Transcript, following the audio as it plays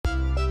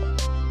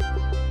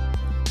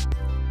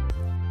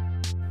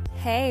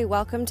Hey,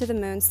 welcome to the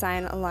Moon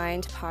Sign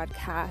Aligned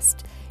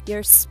podcast,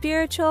 your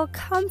spiritual,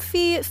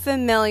 comfy,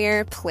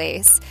 familiar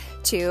place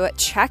to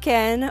check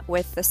in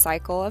with the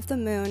cycle of the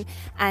moon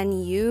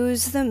and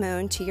use the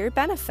moon to your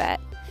benefit.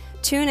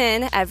 Tune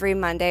in every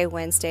Monday,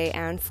 Wednesday,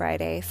 and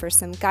Friday for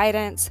some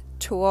guidance,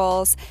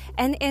 tools,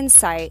 and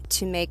insight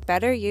to make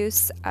better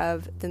use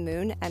of the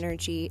moon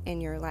energy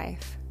in your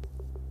life.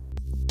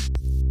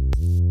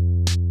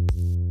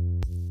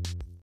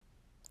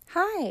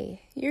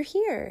 Hi, you're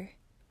here.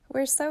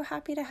 We're so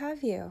happy to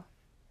have you.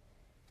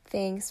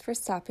 Thanks for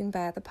stopping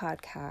by the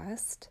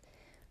podcast.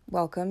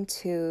 Welcome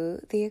to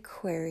the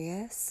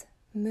Aquarius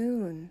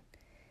moon.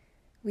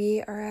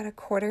 We are at a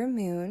quarter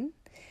moon.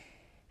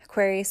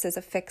 Aquarius is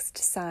a fixed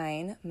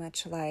sign,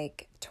 much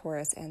like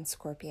Taurus and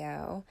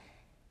Scorpio,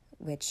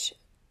 which,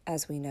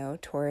 as we know,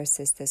 Taurus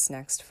is this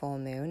next full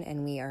moon,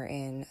 and we are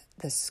in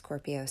the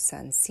Scorpio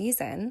sun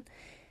season.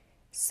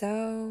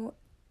 So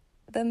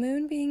the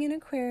moon being in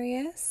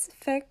Aquarius,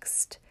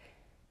 fixed,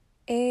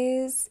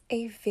 is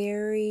a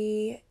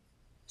very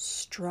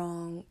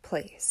strong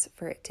place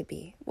for it to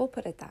be. We'll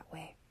put it that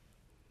way.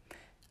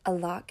 A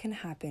lot can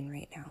happen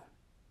right now.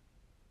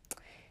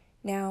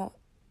 Now,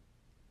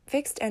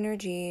 fixed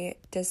energy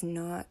does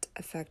not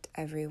affect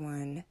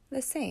everyone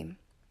the same,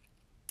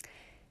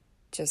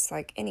 just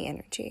like any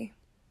energy.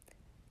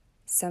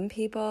 Some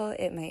people,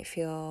 it might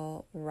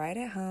feel right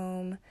at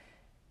home.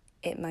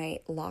 It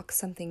might lock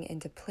something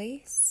into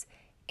place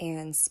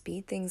and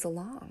speed things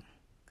along.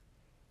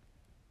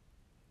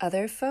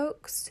 Other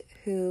folks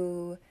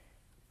who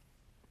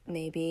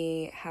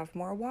maybe have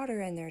more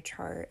water in their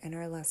chart and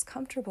are less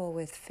comfortable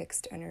with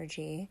fixed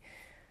energy,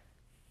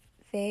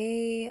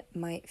 they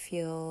might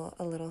feel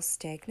a little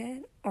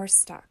stagnant or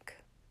stuck,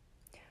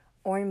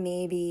 or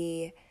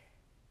maybe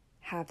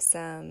have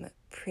some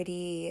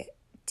pretty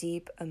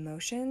deep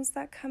emotions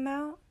that come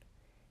out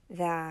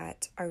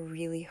that are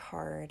really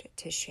hard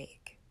to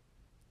shake.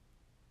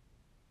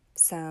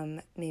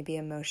 Some maybe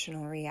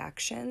emotional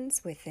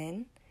reactions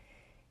within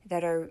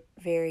that are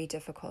very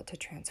difficult to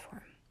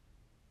transform.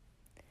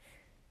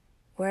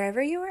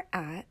 Wherever you are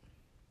at,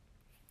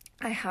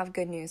 I have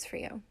good news for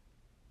you.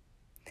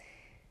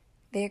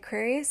 The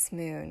Aquarius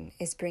moon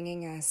is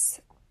bringing us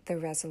the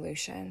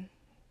resolution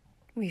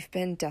we've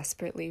been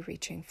desperately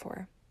reaching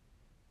for.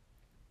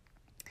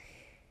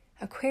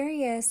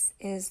 Aquarius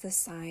is the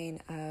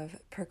sign of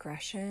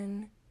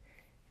progression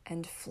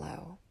and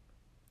flow.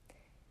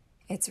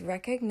 It's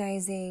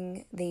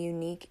recognizing the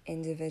unique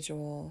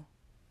individual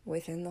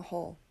within the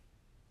whole.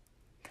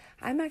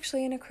 I'm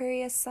actually an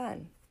Aquarius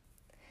sun,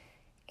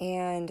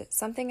 and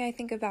something I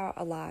think about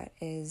a lot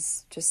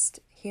is just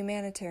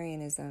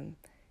humanitarianism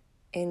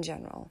in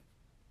general.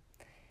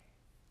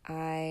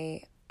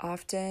 I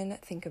often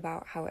think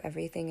about how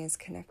everything is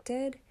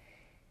connected,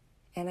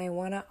 and I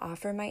want to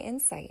offer my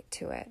insight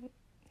to it.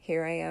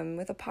 Here I am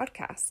with a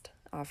podcast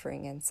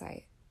offering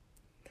insight,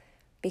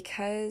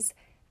 because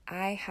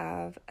I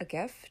have a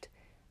gift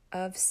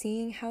of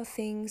seeing how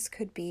things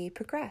could be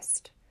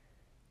progressed,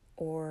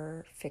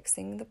 or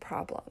fixing the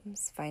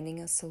problems, finding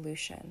a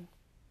solution.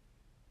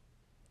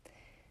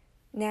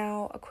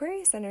 Now,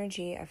 Aquarius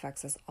energy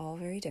affects us all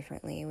very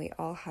differently. We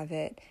all have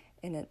it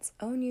in its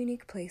own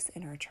unique place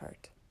in our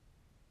chart.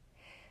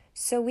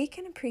 So we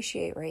can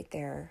appreciate right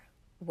there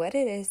what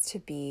it is to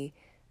be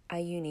a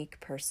unique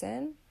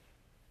person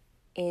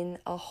in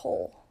a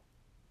whole.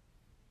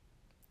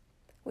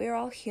 We are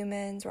all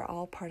humans, we're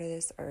all part of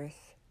this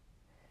earth,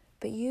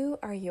 but you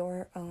are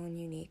your own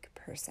unique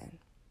person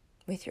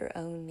with your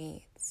own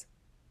needs.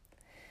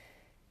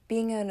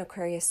 Being an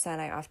Aquarius sun,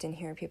 I often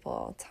hear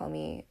people tell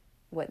me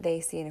what they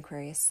see an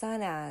Aquarius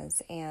sun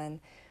as, and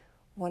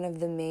one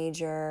of the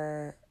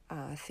major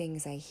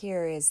things I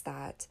hear is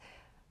that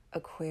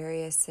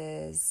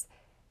Aquariuses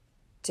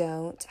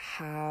don't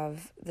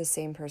have the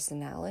same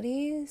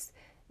personalities.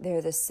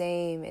 They're the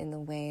same in the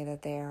way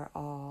that they are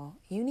all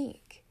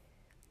unique,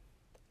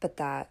 but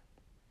that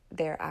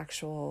their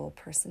actual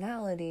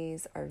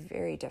personalities are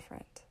very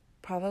different.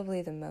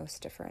 Probably the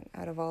most different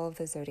out of all of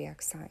the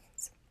zodiac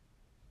signs.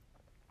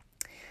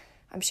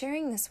 I'm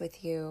sharing this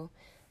with you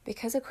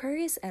because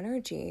Aquarius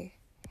energy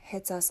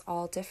hits us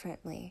all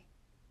differently.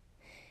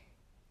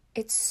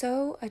 It's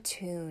so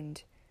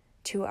attuned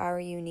to our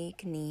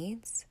unique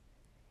needs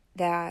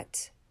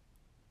that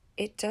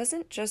it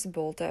doesn't just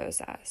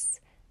bulldoze us,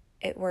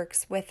 it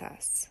works with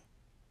us.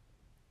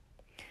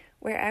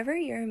 Wherever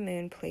your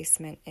moon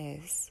placement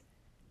is,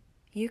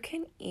 you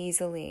can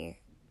easily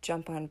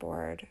jump on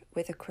board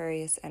with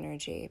Aquarius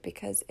energy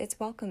because it's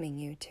welcoming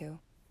you too.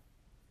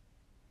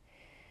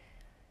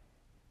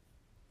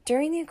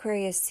 During the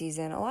Aquarius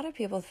season, a lot of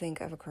people think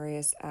of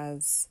Aquarius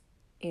as,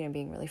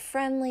 being really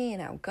friendly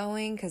and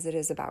outgoing because it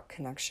is about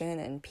connection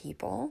and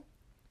people.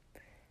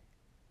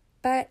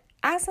 But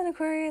as an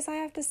Aquarius, I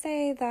have to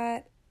say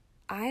that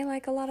I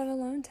like a lot of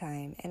alone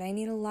time and I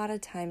need a lot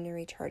of time to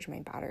recharge my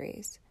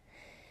batteries,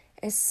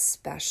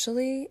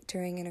 especially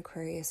during an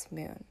Aquarius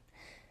moon.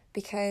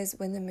 Because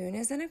when the moon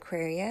is in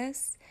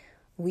Aquarius,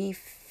 we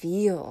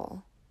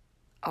feel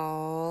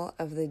all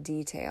of the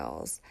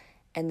details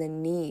and the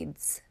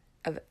needs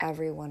of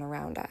everyone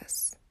around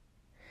us.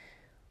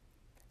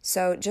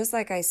 So just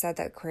like I said,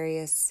 that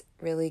Aquarius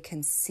really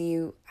can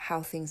see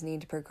how things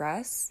need to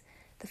progress,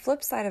 the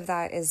flip side of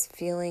that is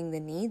feeling the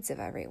needs of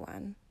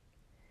everyone.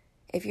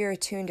 If you're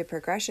attuned to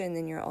progression,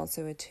 then you're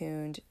also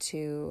attuned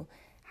to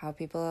how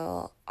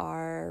people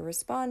are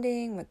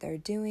responding, what they're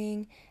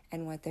doing,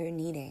 and what they're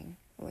needing,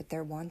 what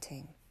they're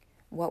wanting,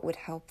 what would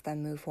help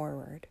them move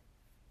forward.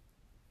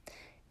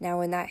 Now,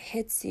 when that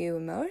hits you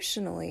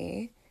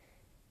emotionally,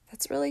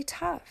 that's really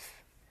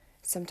tough.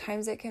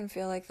 Sometimes it can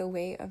feel like the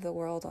weight of the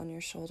world on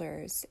your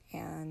shoulders,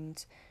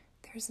 and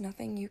there's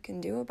nothing you can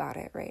do about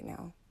it right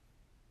now,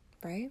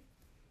 right?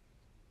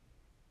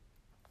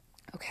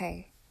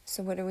 Okay,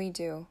 so what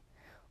do?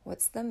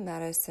 What's the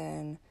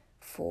medicine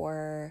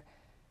for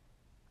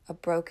a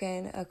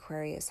broken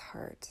Aquarius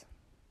heart?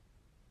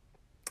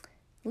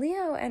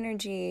 Leo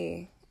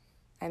energy.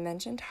 I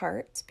mentioned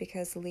heart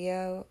because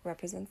Leo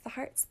represents the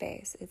heart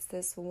space. It's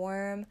this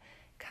warm,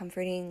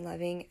 comforting,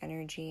 loving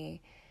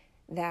energy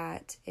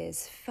that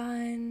is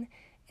fun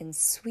and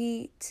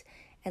sweet.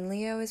 And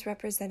Leo is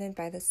represented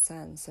by the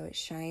sun, so it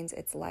shines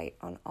its light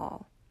on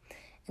all.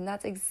 And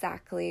that's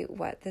exactly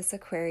what this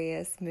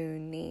Aquarius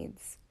moon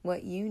needs,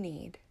 what you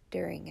need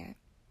during it.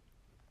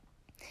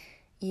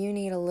 You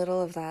need a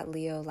little of that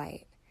Leo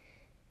light.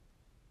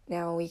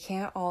 Now, we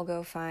can't all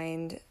go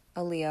find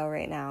a Leo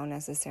right now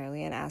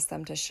necessarily and ask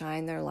them to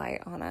shine their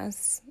light on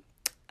us.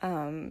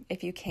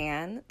 If you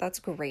can, that's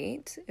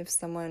great. If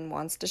someone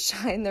wants to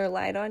shine their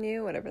light on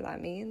you, whatever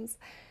that means,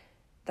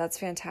 that's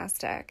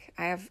fantastic.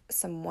 I have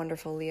some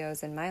wonderful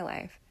Leos in my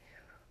life.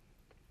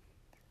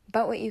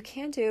 But what you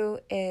can do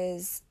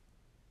is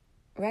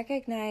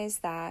recognize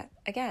that,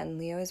 again,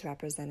 Leo is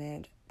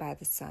represented by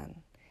the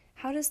sun.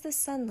 How does the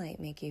sunlight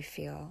make you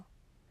feel?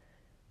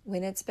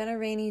 When it's been a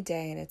rainy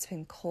day and it's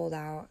been cold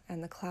out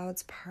and the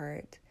clouds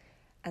part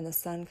and the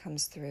sun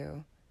comes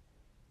through,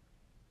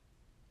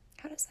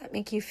 how does that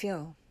make you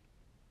feel?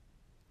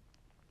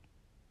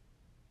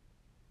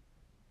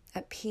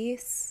 At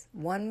peace,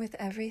 one with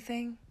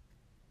everything,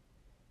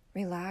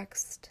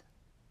 relaxed,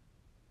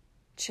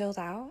 chilled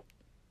out?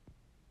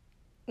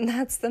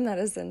 That's the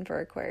medicine for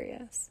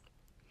Aquarius.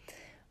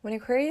 When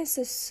Aquarius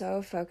is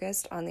so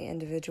focused on the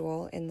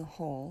individual in the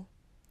whole,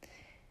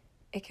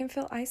 it can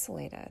feel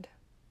isolated.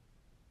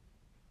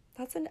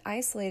 That's an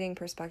isolating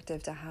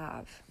perspective to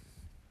have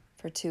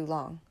for too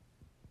long.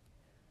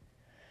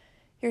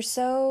 You're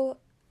so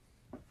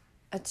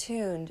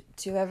attuned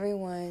to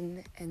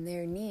everyone and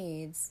their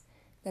needs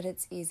that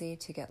it's easy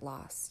to get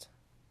lost.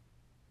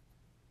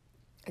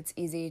 It's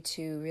easy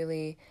to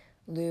really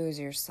lose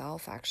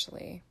yourself,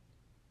 actually.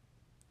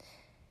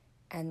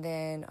 And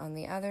then on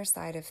the other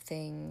side of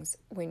things,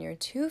 when you're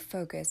too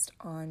focused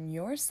on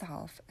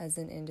yourself as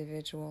an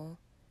individual,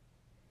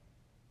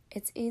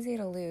 it's easy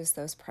to lose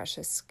those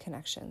precious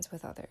connections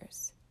with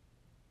others.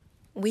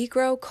 We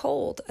grow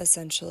cold,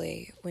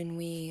 essentially, when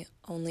we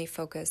only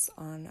focus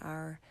on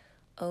our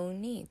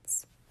own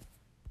needs.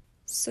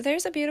 So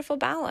there's a beautiful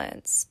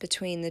balance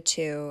between the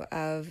two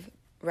of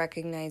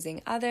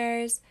recognizing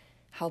others,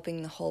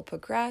 helping the whole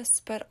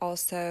progress, but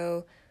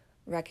also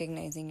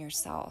recognizing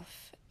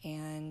yourself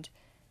and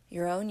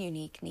your own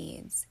unique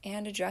needs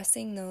and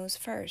addressing those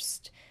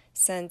first,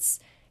 since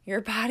your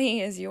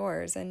body is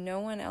yours and no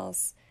one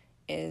else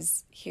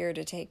is here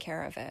to take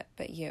care of it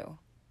but you.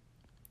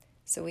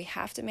 So we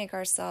have to make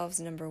ourselves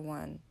number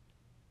one.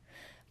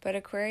 But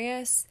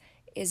Aquarius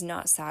is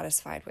not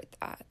satisfied with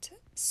that.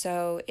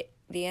 So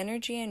the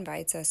energy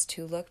invites us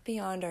to look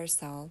beyond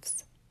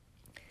ourselves,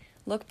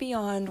 look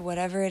beyond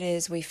whatever it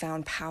is we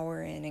found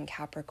power in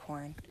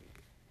Capricorn,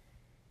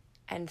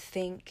 and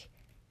think,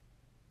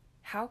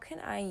 how can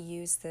I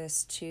use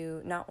this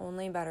to not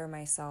only better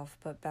myself,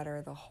 but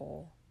better the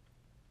whole?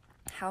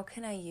 How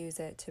can I use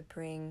it to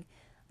bring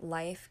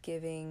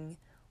life-giving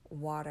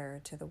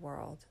water to the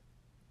world?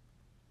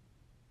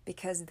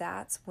 Because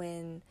that's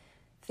when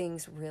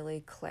things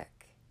really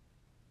click.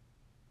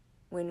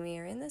 When we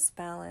are in this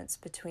balance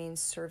between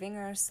serving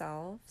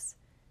ourselves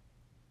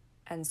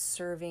and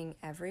serving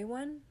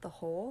everyone, the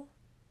whole,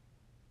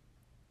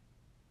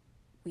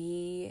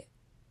 we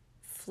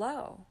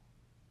flow.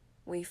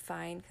 We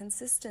find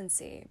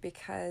consistency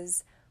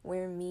because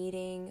we're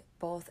meeting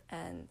both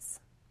ends.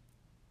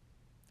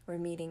 We're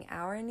meeting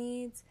our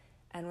needs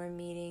and we're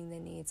meeting the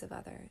needs of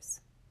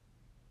others.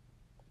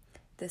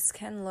 This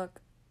can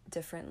look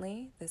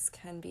differently. This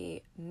can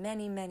be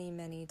many, many,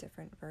 many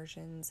different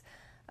versions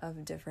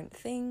of different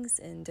things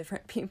in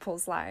different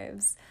people's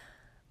lives.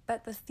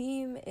 But the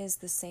theme is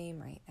the same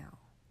right now.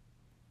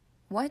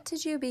 What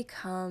did you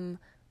become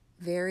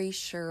very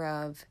sure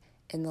of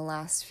in the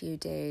last few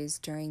days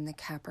during the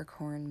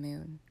Capricorn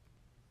moon?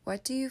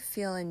 What do you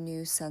feel a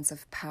new sense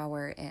of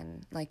power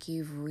in? Like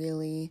you've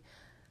really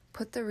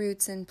put the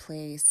roots in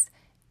place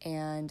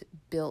and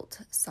built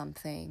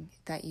something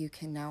that you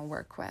can now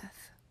work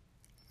with.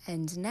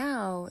 And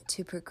now,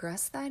 to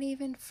progress that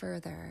even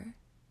further,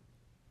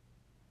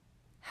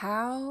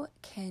 how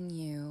can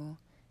you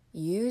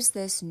use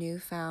this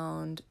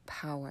newfound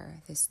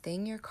power, this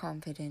thing you're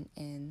confident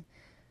in,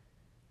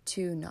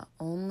 to not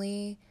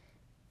only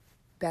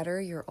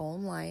better your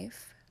own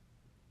life,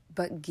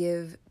 but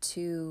give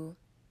to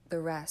the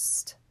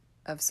rest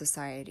of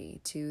society,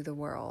 to the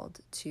world,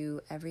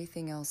 to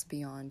everything else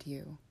beyond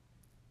you,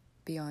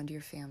 beyond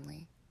your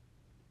family.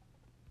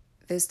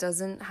 This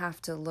doesn't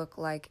have to look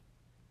like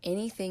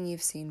anything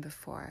you've seen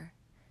before.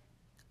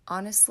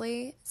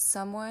 Honestly,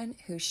 someone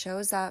who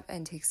shows up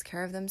and takes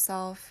care of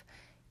themselves,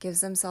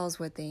 gives themselves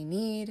what they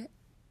need,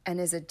 and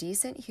is a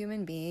decent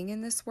human being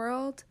in this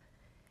world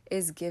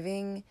is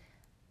giving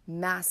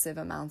massive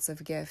amounts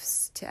of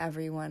gifts to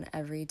everyone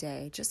every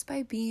day just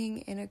by being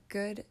in a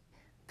good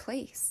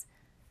place,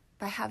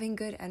 by having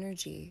good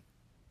energy,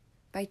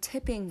 by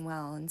tipping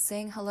well and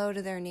saying hello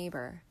to their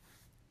neighbor.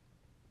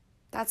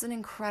 That's an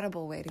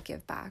incredible way to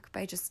give back,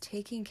 by just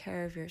taking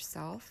care of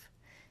yourself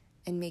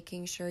and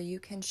making sure you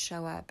can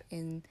show up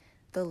in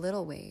the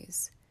little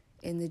ways,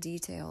 in the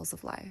details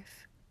of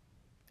life.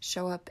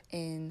 Show up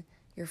in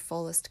your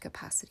fullest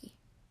capacity.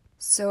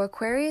 So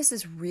Aquarius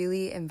is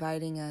really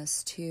inviting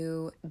us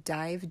to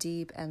dive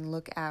deep and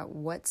look at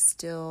what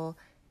still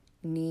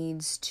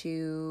needs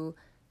to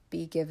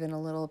be given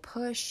a little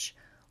push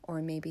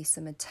or maybe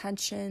some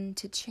attention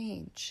to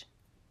change.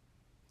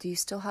 Do you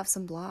still have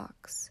some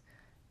blocks?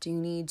 Do you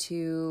need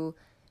to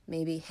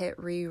maybe hit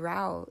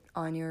reroute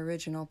on your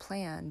original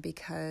plan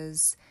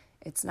because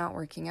it's not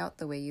working out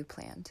the way you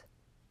planned?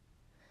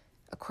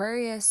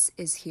 Aquarius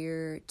is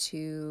here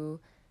to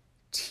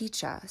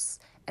teach us,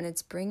 and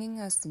it's bringing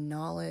us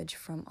knowledge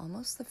from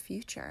almost the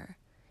future.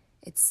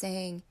 It's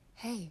saying,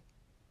 hey,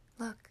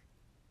 look,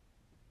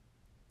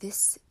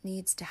 this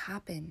needs to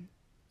happen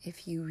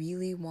if you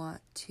really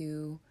want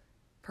to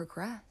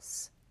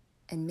progress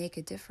and make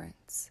a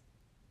difference.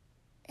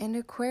 And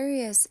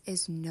Aquarius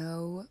is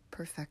no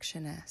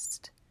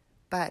perfectionist,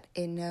 but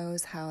it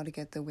knows how to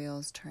get the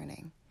wheels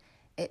turning.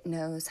 It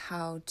knows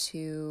how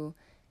to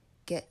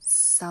get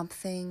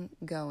something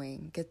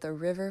going, get the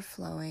river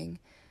flowing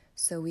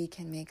so we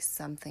can make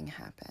something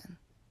happen.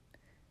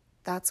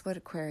 That's what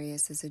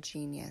Aquarius is a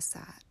genius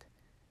at,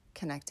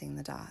 connecting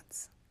the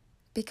dots.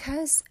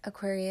 Because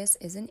Aquarius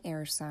is an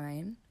air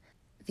sign,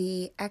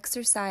 the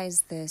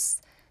exercise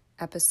this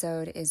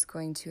episode is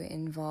going to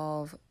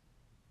involve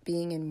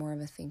being in more of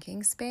a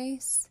thinking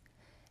space,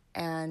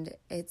 and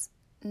it's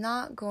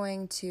not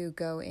going to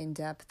go in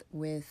depth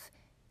with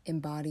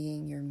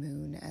embodying your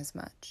moon as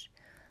much.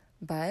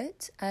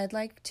 But I'd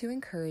like to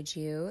encourage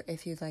you,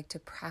 if you'd like to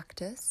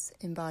practice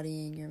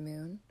embodying your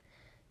moon,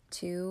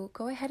 to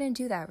go ahead and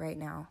do that right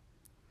now.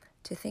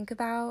 To think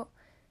about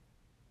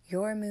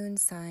your moon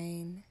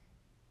sign,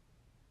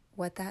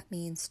 what that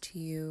means to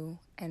you,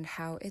 and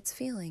how it's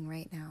feeling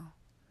right now.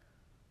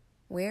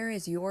 Where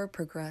is your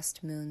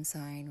progressed moon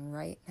sign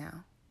right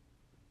now?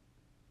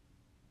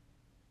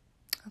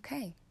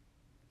 Okay,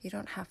 you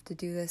don't have to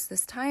do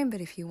this time,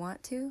 but if you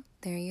want to,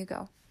 there you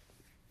go.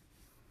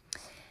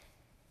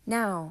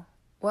 Now,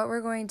 what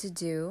we're going to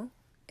do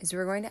is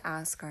we're going to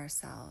ask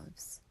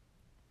ourselves,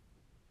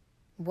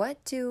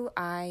 what do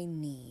I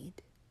need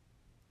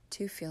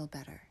to feel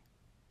better?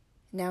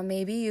 Now,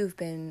 maybe you've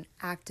been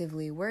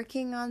actively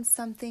working on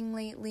something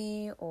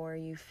lately, or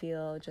you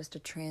feel just a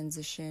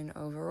transition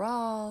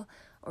overall,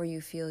 or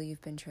you feel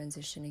you've been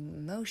transitioning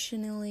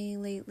emotionally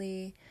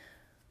lately.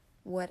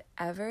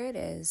 Whatever it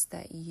is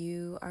that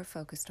you are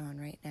focused on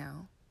right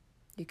now,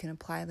 you can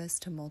apply this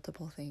to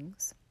multiple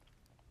things.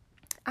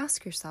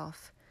 Ask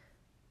yourself,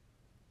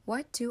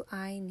 what do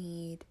I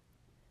need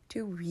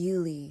to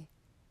really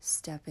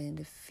step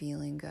into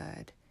feeling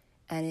good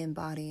and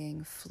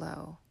embodying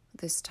flow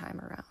this time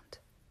around?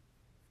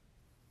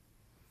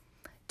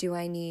 Do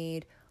I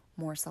need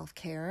more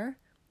self-care?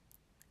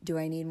 Do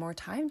I need more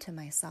time to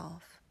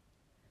myself?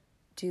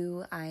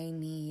 Do I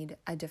need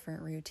a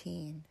different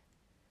routine?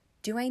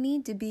 Do I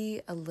need to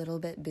be a little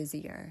bit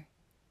busier?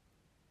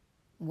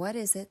 What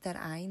is it that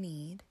I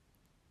need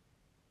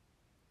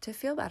to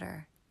feel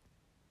better?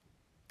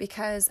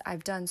 Because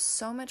I've done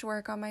so much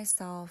work on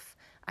myself,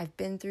 I've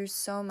been through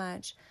so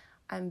much,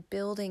 I'm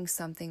building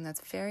something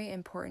that's very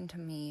important to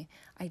me.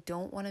 I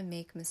don't want to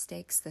make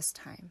mistakes this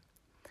time.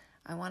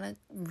 I want to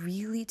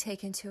really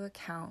take into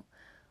account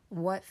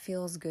what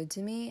feels good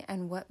to me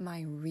and what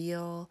my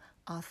real,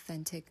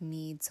 authentic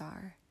needs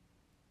are.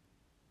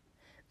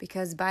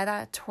 Because by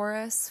that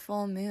Taurus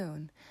full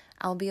moon,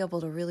 I'll be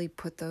able to really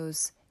put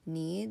those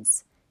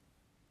needs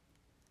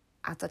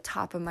at the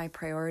top of my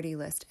priority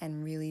list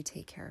and really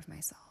take care of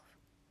myself.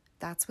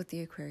 That's what the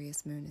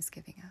Aquarius moon is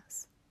giving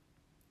us.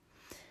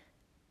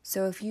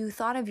 So if you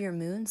thought of your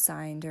moon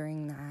sign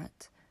during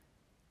that,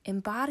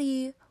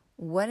 embody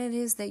what it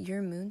is that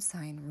your moon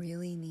sign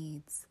really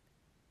needs.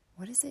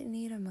 What does it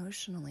need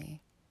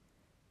emotionally?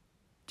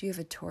 Do you have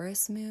a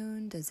Taurus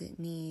moon? Does it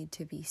need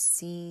to be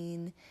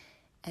seen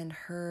and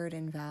heard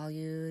and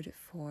valued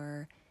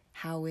for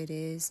how it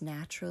is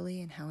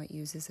naturally and how it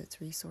uses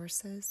its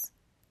resources?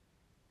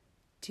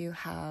 Do you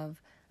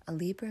have a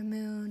Libra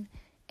moon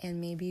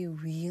and maybe you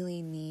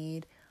really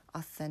need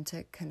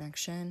authentic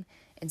connection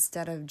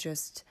Instead of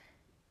just,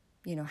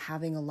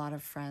 having a lot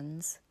of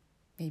friends,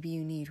 maybe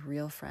you need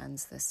real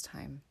friends this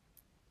time.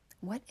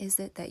 What is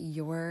it that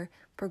your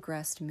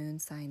progressed moon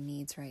sign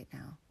needs right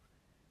now?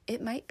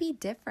 It might be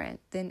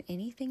different than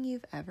anything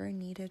you've ever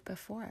needed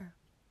before.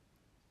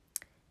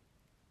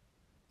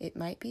 It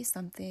might be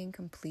something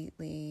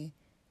completely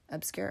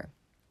obscure.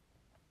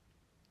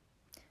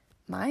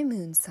 My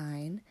moon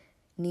sign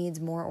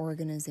needs more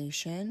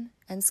organization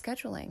and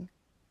scheduling.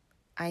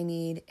 I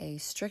need a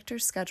stricter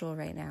schedule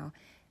right now,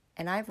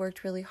 and I've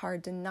worked really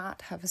hard to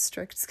not have a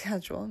strict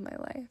schedule in my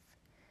life.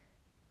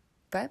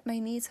 But my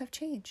needs have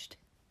changed,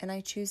 and I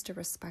choose to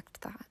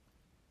respect that.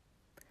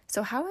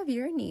 So how have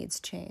your needs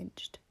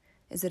changed?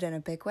 Is it in a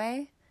big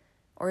way,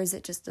 or is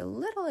it just a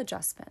little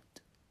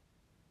adjustment?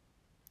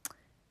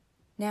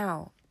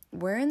 Now,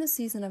 we're in the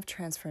season of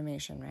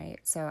transformation, right?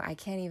 So I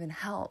can't even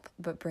help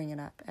but bring it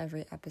up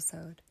every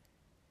episode.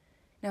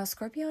 Now,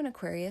 Scorpio and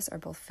Aquarius are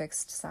both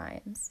fixed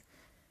signs.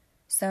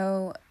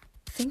 So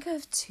think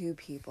of two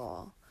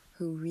people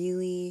who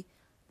really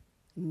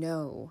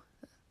know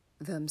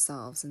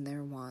themselves and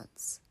their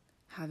wants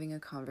having a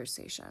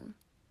conversation.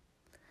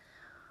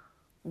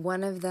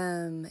 One of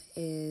them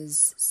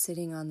is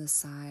sitting on the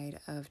side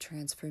of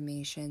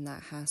transformation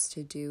that has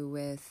to do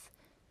with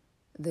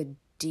the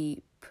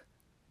deep,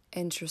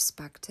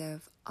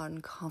 introspective,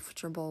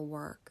 uncomfortable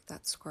work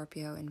that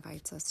Scorpio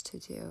invites us to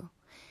do.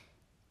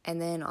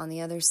 And then on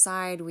the other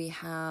side, we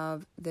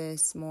have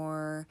this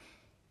more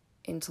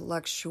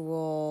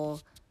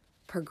intellectual,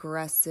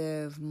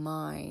 progressive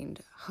mind,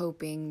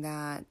 hoping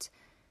that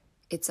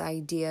its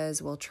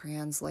ideas will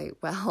translate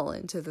well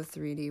into the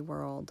 3D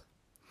world.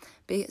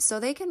 So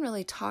they can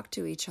really talk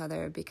to each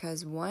other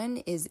because one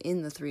is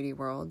in the 3D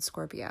world,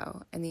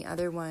 Scorpio, and the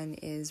other one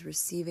is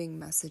receiving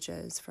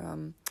messages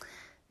from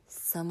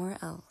somewhere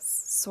else,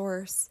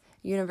 source,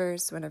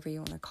 universe, whatever you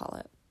want to call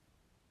it.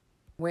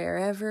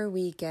 Wherever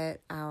we get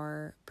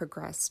our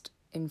progressed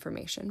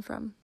information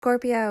from.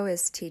 Scorpio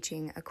is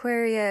teaching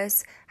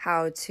Aquarius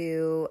how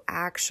to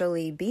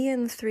actually be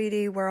in the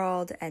 3D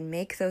world and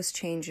make those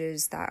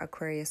changes that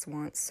Aquarius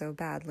wants so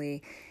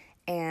badly.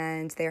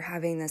 And they're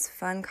having this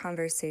fun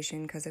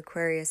conversation because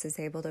Aquarius is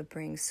able to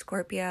bring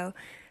Scorpio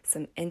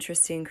some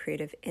interesting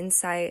creative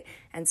insight,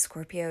 and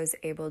Scorpio is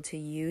able to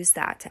use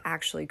that to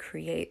actually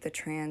create the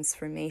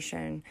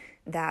transformation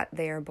that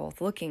they are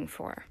both looking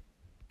for.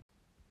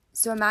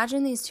 So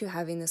imagine these two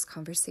having this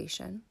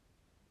conversation.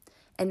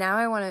 And now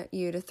I want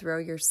you to throw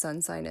your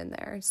sun sign in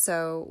there.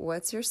 So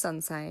what's your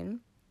sun sign?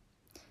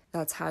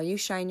 That's how you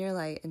shine your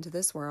light into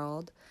this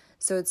world.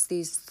 So it's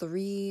these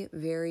three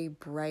very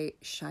bright,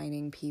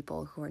 shining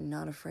people who are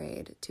not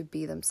afraid to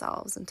be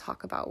themselves and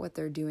talk about what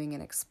they're doing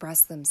and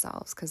express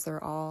themselves because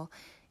they're all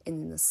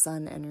in the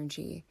sun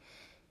energy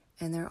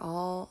and they're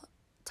all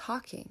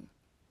talking.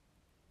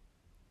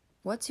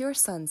 What's your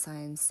sun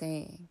sign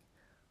saying?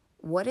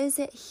 What is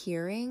it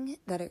hearing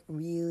that it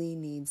really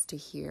needs to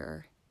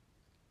hear?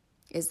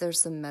 Is there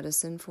some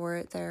medicine for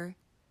it there?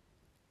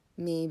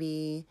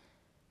 Maybe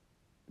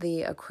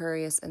the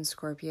Aquarius and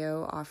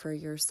Scorpio offer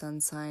your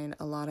sun sign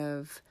a lot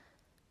of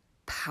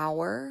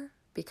power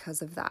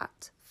because of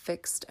that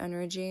fixed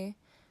energy,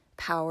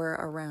 power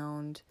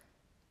around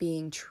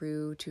being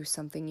true to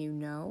something you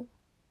know,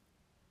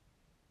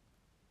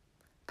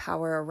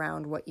 power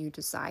around what you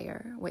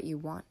desire, what you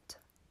want.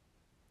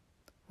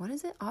 What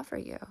does it offer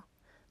you?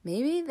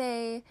 Maybe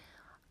they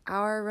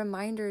are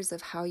reminders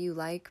of how you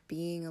like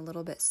being a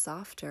little bit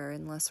softer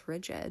and less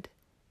rigid.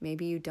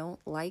 Maybe you don't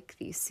like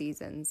these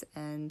seasons,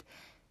 and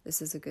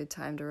this is a good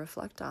time to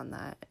reflect on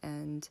that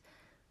and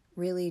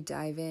really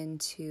dive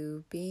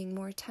into being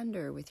more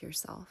tender with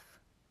yourself.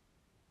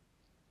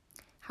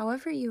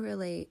 However you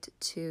relate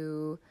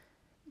to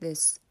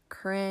this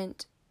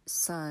current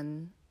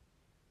sun,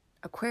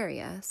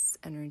 Aquarius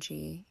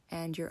energy,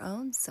 and your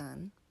own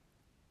sun,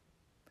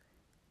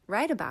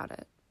 write about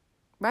it.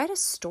 Write a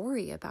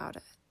story about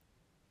it.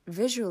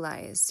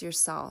 Visualize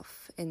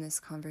yourself in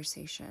this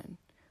conversation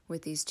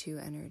with these two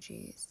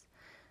energies.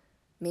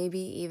 Maybe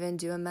even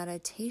do a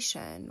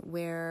meditation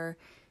where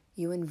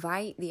you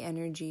invite the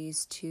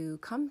energies to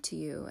come to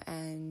you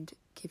and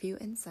give you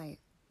insight.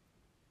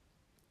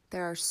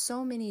 There are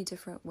so many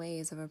different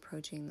ways of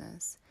approaching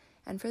this.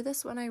 And for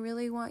this one, I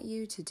really want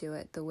you to do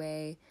it the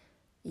way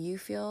you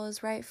feel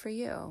is right for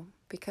you,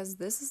 because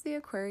this is the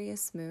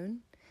Aquarius moon,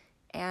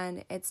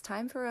 and it's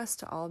time for us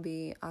to all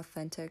be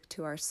authentic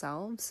to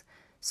ourselves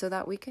so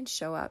that we can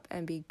show up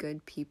and be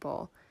good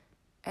people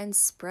and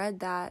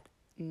spread that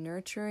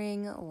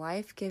nurturing,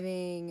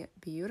 life-giving,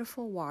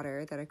 beautiful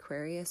water that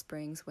Aquarius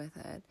brings with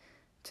it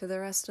to the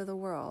rest of the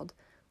world.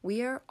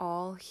 We are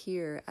all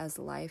here as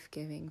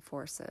life-giving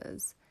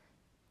forces,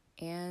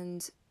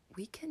 and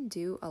we can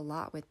do a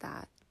lot with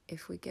that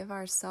if we give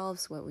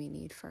ourselves what we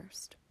need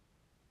first.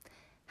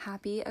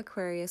 Happy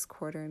Aquarius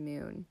quarter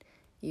moon.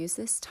 Use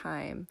this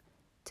time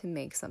to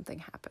make something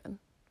happen.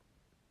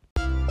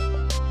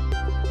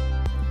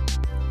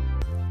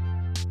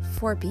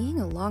 For being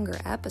a longer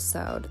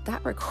episode,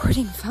 that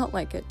recording felt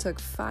like it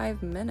took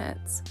 5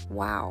 minutes.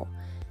 Wow.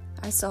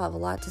 I still have a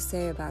lot to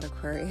say about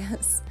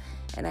Aquarius,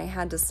 and I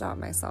had to stop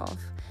myself.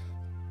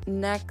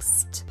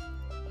 Next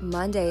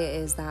Monday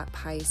is that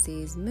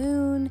Pisces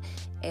moon.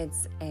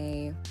 It's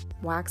a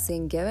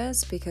waxing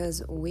gibbous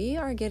because we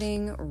are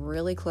getting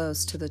really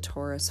close to the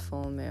Taurus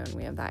full moon.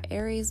 We have that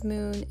Aries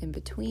moon in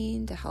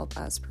between to help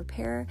us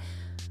prepare,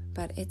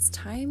 but it's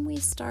time we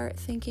start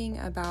thinking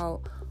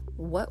about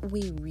what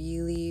we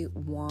really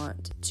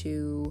want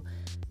to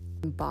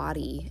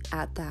embody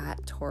at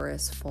that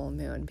Taurus full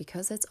moon,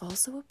 because it's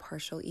also a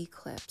partial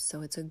eclipse.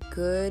 So it's a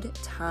good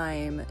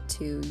time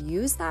to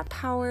use that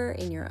power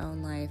in your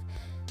own life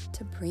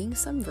to bring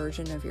some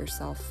version of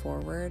yourself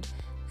forward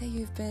that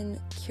you've been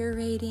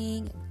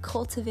curating and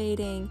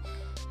cultivating.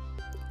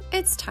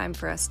 It's time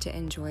for us to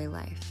enjoy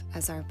life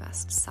as our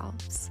best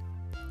selves.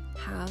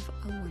 Have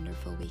a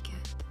wonderful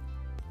weekend.